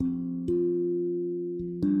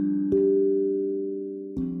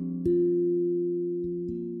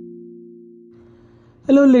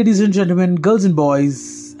Hello, ladies and gentlemen, girls and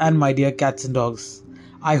boys, and my dear cats and dogs.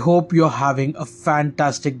 I hope you're having a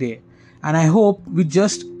fantastic day, and I hope we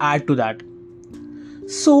just add to that.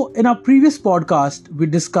 So, in our previous podcast, we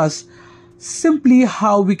discussed simply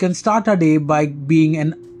how we can start our day by being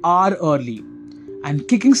an hour early and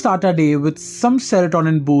kicking start our day with some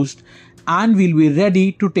serotonin boost, and we'll be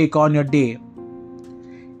ready to take on your day.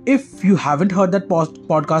 If you haven't heard that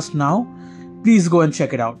podcast now, please go and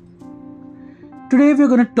check it out. Today we're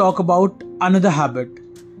going to talk about another habit,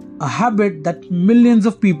 a habit that millions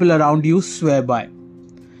of people around you swear by,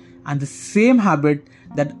 and the same habit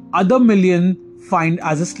that other million find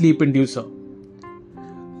as a sleep inducer.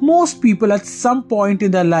 Most people at some point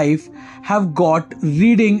in their life have got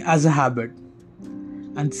reading as a habit,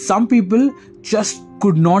 and some people just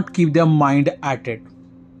could not keep their mind at it.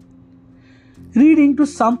 Reading to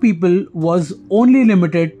some people was only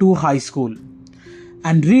limited to high school.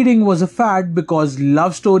 And reading was a fad because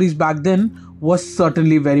love stories back then was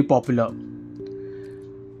certainly very popular.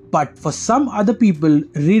 But for some other people,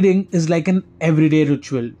 reading is like an everyday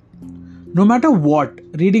ritual. No matter what,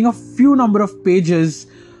 reading a few number of pages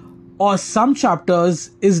or some chapters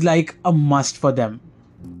is like a must for them.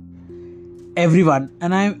 Everyone,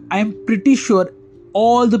 and I'm pretty sure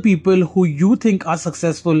all the people who you think are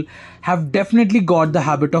successful have definitely got the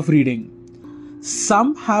habit of reading.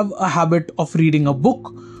 Some have a habit of reading a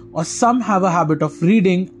book, or some have a habit of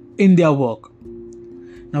reading in their work.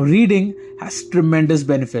 Now, reading has tremendous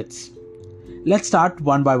benefits. Let's start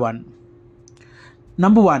one by one.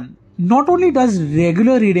 Number one, not only does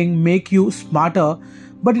regular reading make you smarter,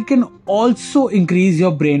 but it can also increase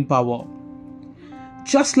your brain power.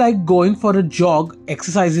 Just like going for a jog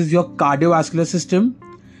exercises your cardiovascular system,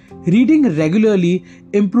 reading regularly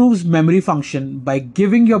improves memory function by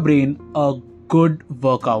giving your brain a good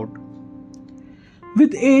workout.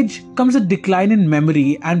 With age comes a decline in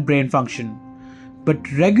memory and brain function, but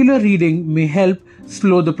regular reading may help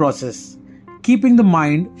slow the process, keeping the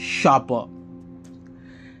mind sharper.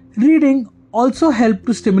 Reading also helps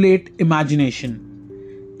to stimulate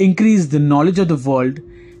imagination, increase the knowledge of the world,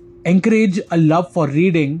 encourage a love for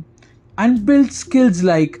reading, and build skills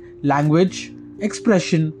like language,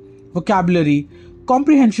 expression, vocabulary,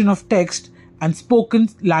 comprehension of text, and spoken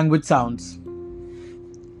language sounds.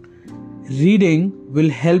 Reading will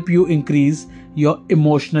help you increase your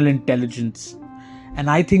emotional intelligence, and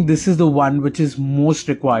I think this is the one which is most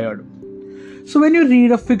required. So when you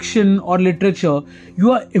read a fiction or literature,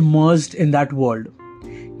 you are immersed in that world.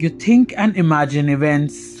 You think and imagine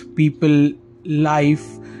events, people, life,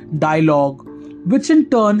 dialogue, which in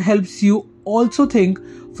turn helps you also think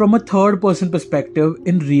from a third person perspective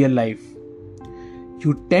in real life.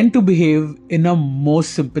 You tend to behave in a more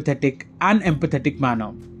sympathetic and empathetic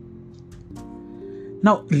manner.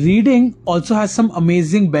 Now, reading also has some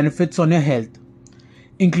amazing benefits on your health,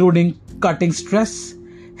 including cutting stress,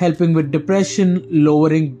 helping with depression,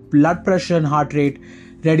 lowering blood pressure and heart rate,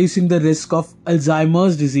 reducing the risk of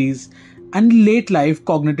Alzheimer's disease, and late life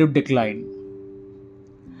cognitive decline.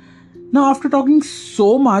 Now, after talking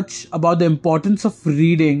so much about the importance of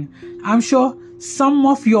reading, I'm sure some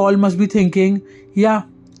of you all must be thinking, yeah,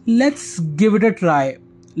 let's give it a try.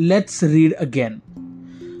 Let's read again.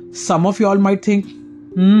 Some of you all might think,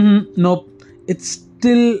 nope, it's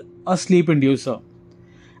still a sleep inducer.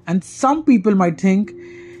 And some people might think,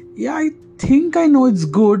 yeah, I think I know it's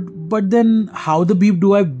good, but then how the beep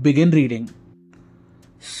do I begin reading?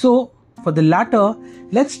 So, for the latter,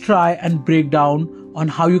 let's try and break down on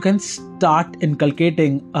how you can start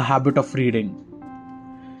inculcating a habit of reading.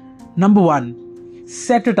 Number one,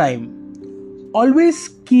 set a time. Always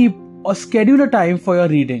keep or schedule a time for your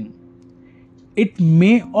reading. It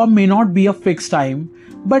may or may not be a fixed time,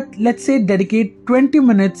 but let's say dedicate 20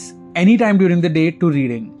 minutes anytime during the day to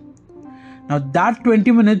reading. Now that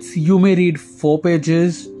 20 minutes you may read 4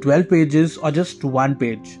 pages, 12 pages or just 1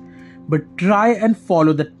 page, but try and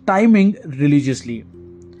follow the timing religiously.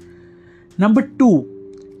 Number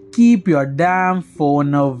 2, keep your damn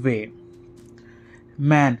phone away.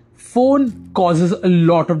 Man, phone causes a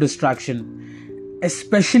lot of distraction,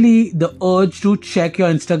 especially the urge to check your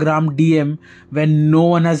Instagram DM when no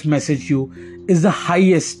one has messaged you is the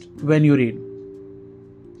highest when you read.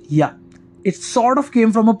 Yeah, it sort of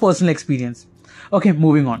came from a personal experience. Okay,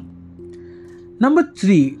 moving on. Number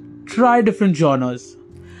 3, try different genres.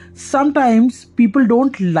 Sometimes people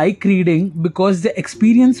don't like reading because their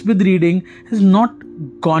experience with reading has not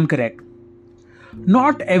gone correct.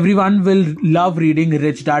 Not everyone will love reading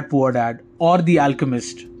Rich Dad Poor Dad or The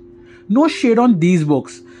Alchemist. No shade on these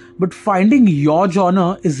books, but finding your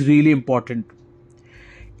genre is really important.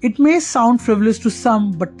 It may sound frivolous to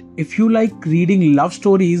some, but if you like reading love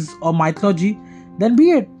stories or mythology, then be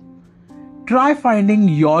it. Try finding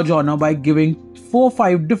your genre by giving 4 or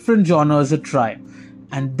 5 different genres a try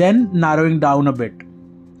and then narrowing down a bit.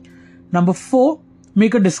 Number 4,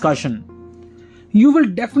 make a discussion. You will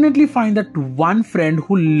definitely find that one friend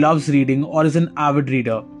who loves reading or is an avid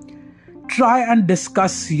reader. Try and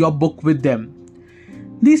discuss your book with them.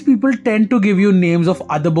 These people tend to give you names of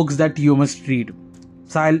other books that you must read.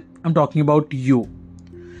 So I'm talking about you.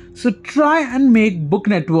 So try and make book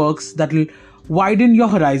networks that will widen your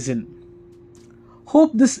horizon.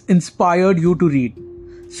 Hope this inspired you to read.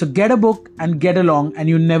 So get a book and get along, and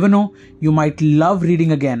you never know, you might love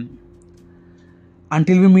reading again.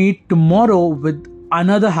 Until we meet tomorrow with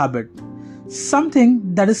another habit,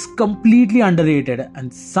 something that is completely underrated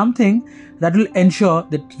and something that will ensure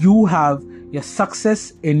that you have your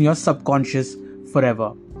success in your subconscious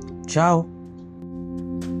forever. Ciao.